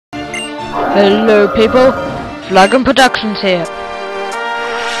Hello people, Flagon Productions here.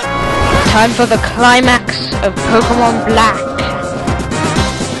 Time for the climax of Pokemon Black.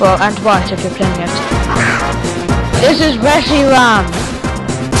 Well, and White if you're playing it. This is Reshiram.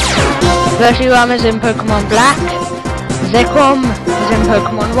 Reshiram is in Pokemon Black. Zekrom is in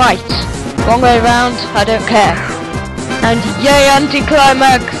Pokemon White. Wrong way around, I don't care. And yay,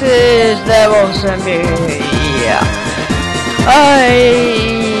 anticlimaxes, they're awesome. Yeah.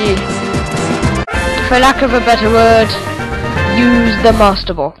 For lack of a better word, use the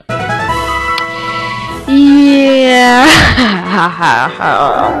Master Ball. Yeah.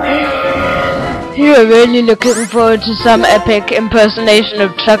 You're really looking forward to some epic impersonation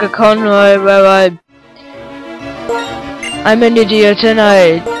of Chaka Conroy where I'm an idiot and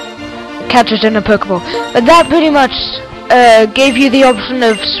I catch it in a Pokeball. But that pretty much gave you the option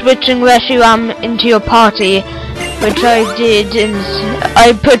of switching Reshiram into your party, which I did.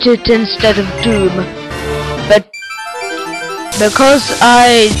 I put it instead of Doom, but because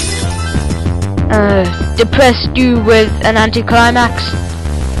I depressed you with an anticlimax,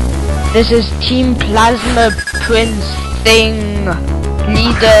 this is Team Plasma Prince thing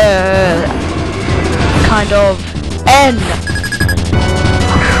leader kind of N.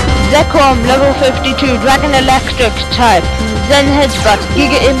 Zekrom, level 52, Dragon Electric type, Zen Headbutt,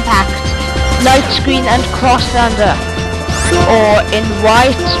 Giga Impact, Light Screen and Cross Thunder. Or in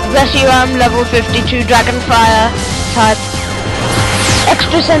White, Reshiram, level 52, Dragon Fire type,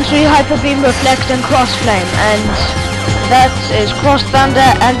 Extra Sensory, Hyper Beam, Reflect and Cross Flame. And that is Cross Thunder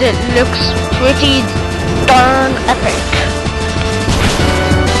and it looks pretty darn epic.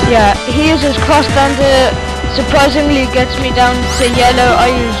 Yeah, he uses Cross Thunder. Surprisingly gets me down to yellow.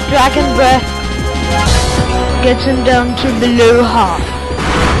 I use Dragon Breath, gets him down to below half.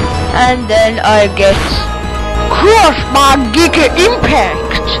 And then I get Crush by Giga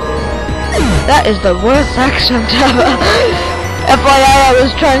Impact. That is the worst accent ever. FYI, I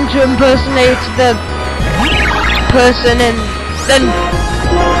was trying to impersonate the person in the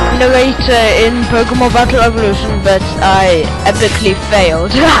narrator in Pokemon Battle Evolution, but I epically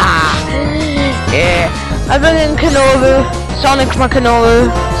failed. Yeah. I bring in Kanoru, Sonic Makanoru,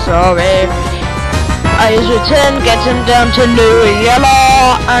 sorry. I use Return, get him down to low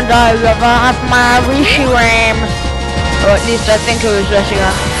yellow, and I revive my Reshiram. Or at least I think it was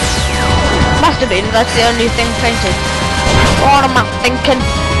Reshiram. Must have been, that's the only thing painted. What am I thinking?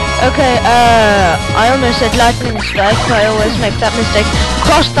 Okay, I almost said Lightning Strike, I always make that mistake.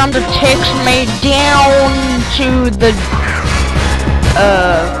 Cross Thunder takes me down to the,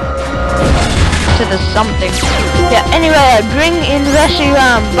 to the something. Yeah, anyway, I bring in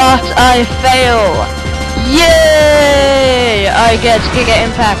Reshiram, but I fail. Yay! I get Giga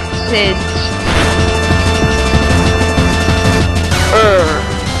Impacted.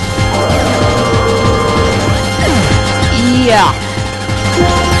 Yeah.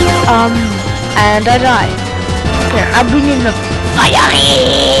 And I die. Okay, I bring in the fire.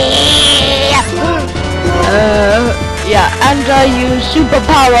 Yeah, and I use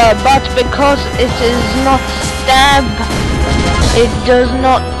superpower, but because it is not stab, it does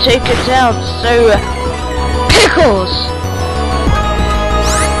not take it out, so pickles!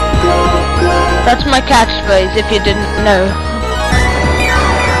 That's my catchphrase if you didn't know.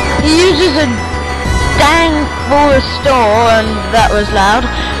 He uses a dang forest store, and that was loud.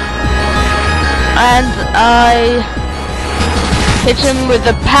 And I hit him with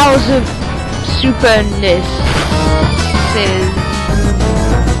the powers of superness.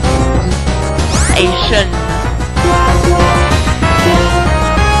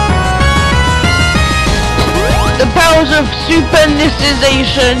 The powers of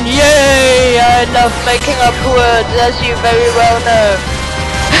supernicization, yay! I love making up words, as you very well know.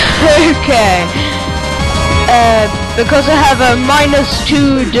 Okay. Because I have a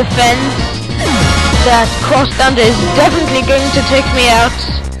 -2 defense, that Cross Thunder is definitely going to take me out.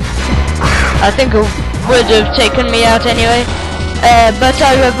 I think it would have taken me out anyway. But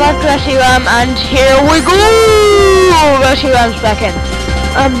I revived Reshiram and here we go! Reshiram's back in.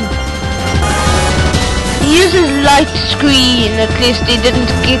 He uses Light Screen, at least he didn't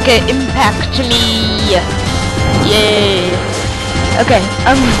Giga Impact me. Yay. Okay,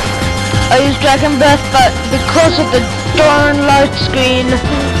 I use Dragon Breath, but because of the darn Light Screen,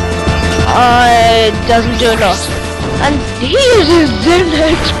 it doesn't do a lot. And he uses Zen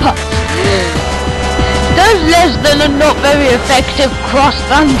Headbutt. Does less than a not very effective Cross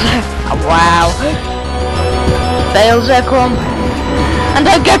Thunder. Wow. Fail Zekrom. And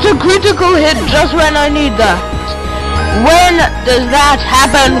I get a critical hit just when I need that. When does that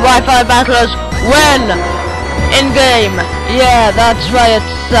happen, Wi-Fi battlers? When? In game. Yeah, that's why it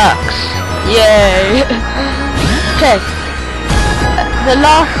sucks. Yay! Okay. The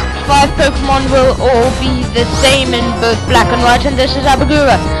last 5 Pokemon will all be the same in both black and white, and this is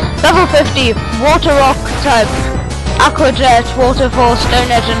Abagura. Level 50, Water Rock type, Aqua Jet, Waterfall,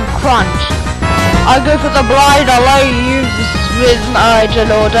 Stone Edge, and Crunch. I go for the Blind Leaves with my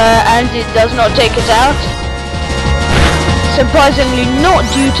Gelorder, and it does not take it out. Surprisingly not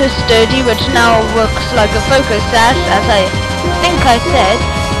due to Sturdy, which now looks like a Focus Sash, as I think I said.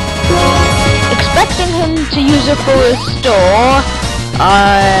 Expecting him to use a full restore,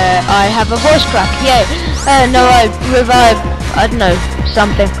 I have a voice crack, yay. No, I revive, I don't know,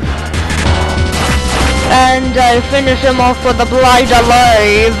 something. And I finish him off with the Blighter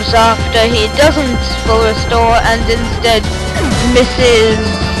Leaves after he doesn't full restore and instead misses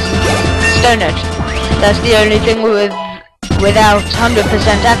Stone Edge. That's the only thing without 100%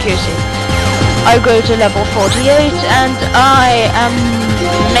 accuracy. I go to level 48 and I am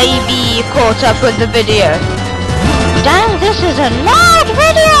maybe caught up with the video. Dang, this is a large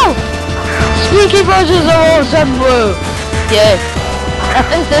video! Squeaky voices are awesome, bro! Yeah. I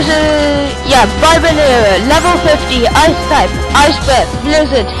think this is... yeah, Bibanera, level 50, Ice type, Ice Breath,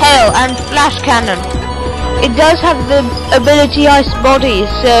 Blizzard, Hail, and Flash Cannon. It does have the ability Ice Body,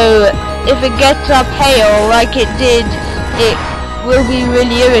 so if it gets up Hail like it did, it will be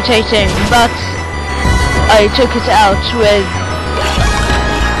really irritating, but I took it out with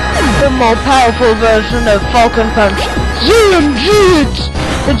the more powerful version of Falcon Punch. ZMG!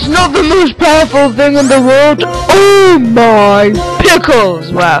 It's not the most powerful thing in the world. Oh my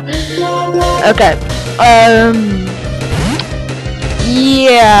pickles! Wow. Okay.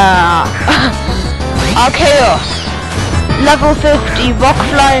 Yeah. Archaeos. Level 50. Rock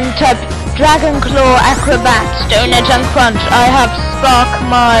Flying type. Dragon Claw, Acrobat, Stone Edge, and Crunch. I have Spark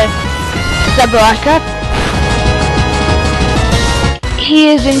my Sabaraka. He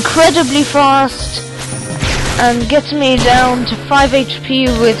is incredibly fast and gets me down to 5 HP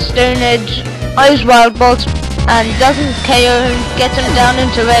with Stone Edge, Ice Wild Bolt, and doesn't KO him, get him down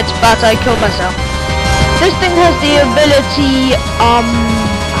into red, but I killed myself. This thing has the ability,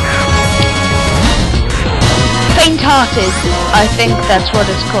 Faint-Hearted, I think that's what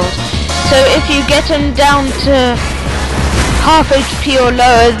it's called. So if you get him down to half HP or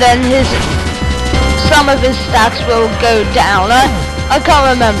lower, then some of his stats will go down. I can't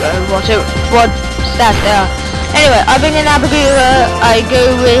remember what stats they are. Anyway, I bring in Abagura. I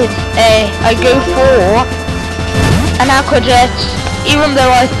go for an Aqua Jet, even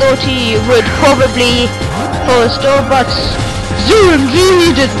though I thought he would probably full restore, but ZMG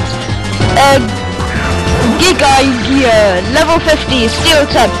he didn't. Giga Gear, level 50, Steel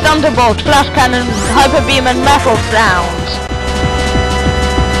type, Thunderbolt, Flash Cannon, Hyper Beam, and Metal Sound.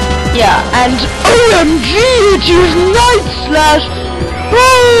 Yeah, and OMG, it used Night Slash.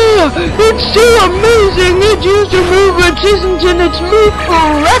 Oh, it's so amazing. It used a move which isn't in its move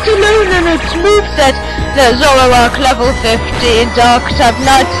pool, let alone in its moveset. The Zoroark, level 50, Dark type,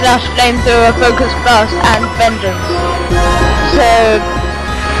 Night Slash, Flamethrower, Focus Blast, and Vengeance. So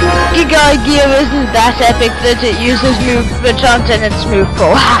Giga Gear isn't that epic that it uses moves which aren't in its move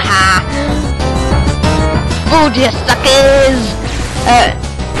pool. Haha! Fooled you suckers!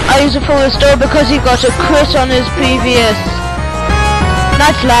 I use a full restore because he got a crit on his previous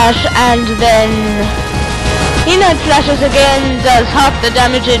Night Slash, and then he Night Slashes again, does half the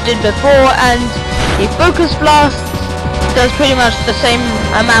damage it did before, and he Focus Blast does pretty much the same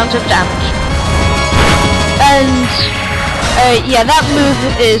amount of damage. And yeah, that move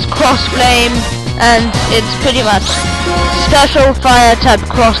is Cross Flame, and it's pretty much Special Fire type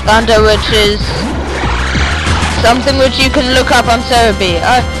Cross Thunder, which is something which you can look up on Cerebi.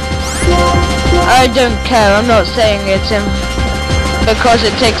 I don't care, I'm not saying it's because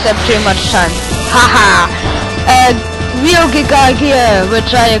it takes up too much time. Haha! Real Giga Gear,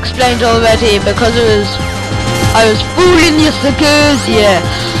 which I explained already because I was fooling you suckers, yeah.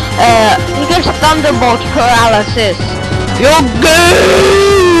 He gets Thunderbolt Paralysis. You're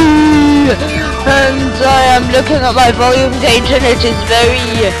gay! And I am looking at my volume gauge and it is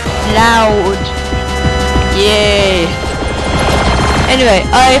very loud. Yay. Anyway,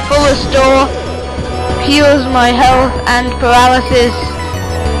 I full restore, heals my health and paralysis.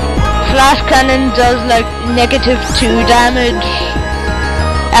 Flash Cannon does like -2 damage.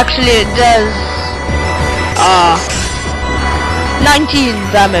 Actually it does 19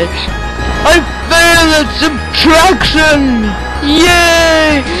 damage. I failed at subtraction!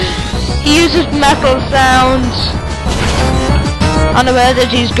 Yay! He uses Metal Sound, unaware that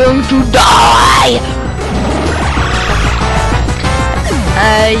he's going to die!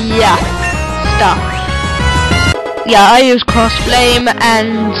 Yeah. Stop. Yeah, I use Cross Flame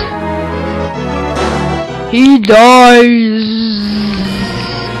and He dies.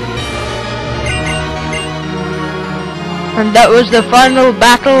 And that was the final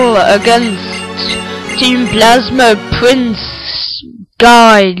battle against Team Plasma, Prince,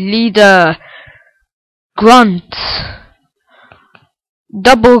 Guy, Leader, Grunt,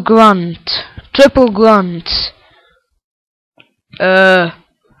 Double Grunt, Triple Grunt,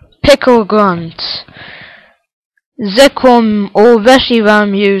 Pickle Grunt, Zekrom or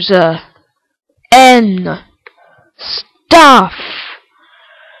Reshiram user, N, Staff.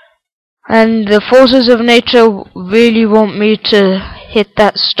 And the forces of nature really want me to hit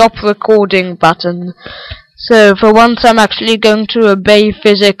that stop recording button. So for once I'm actually going to obey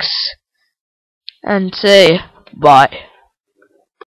physics and say bye.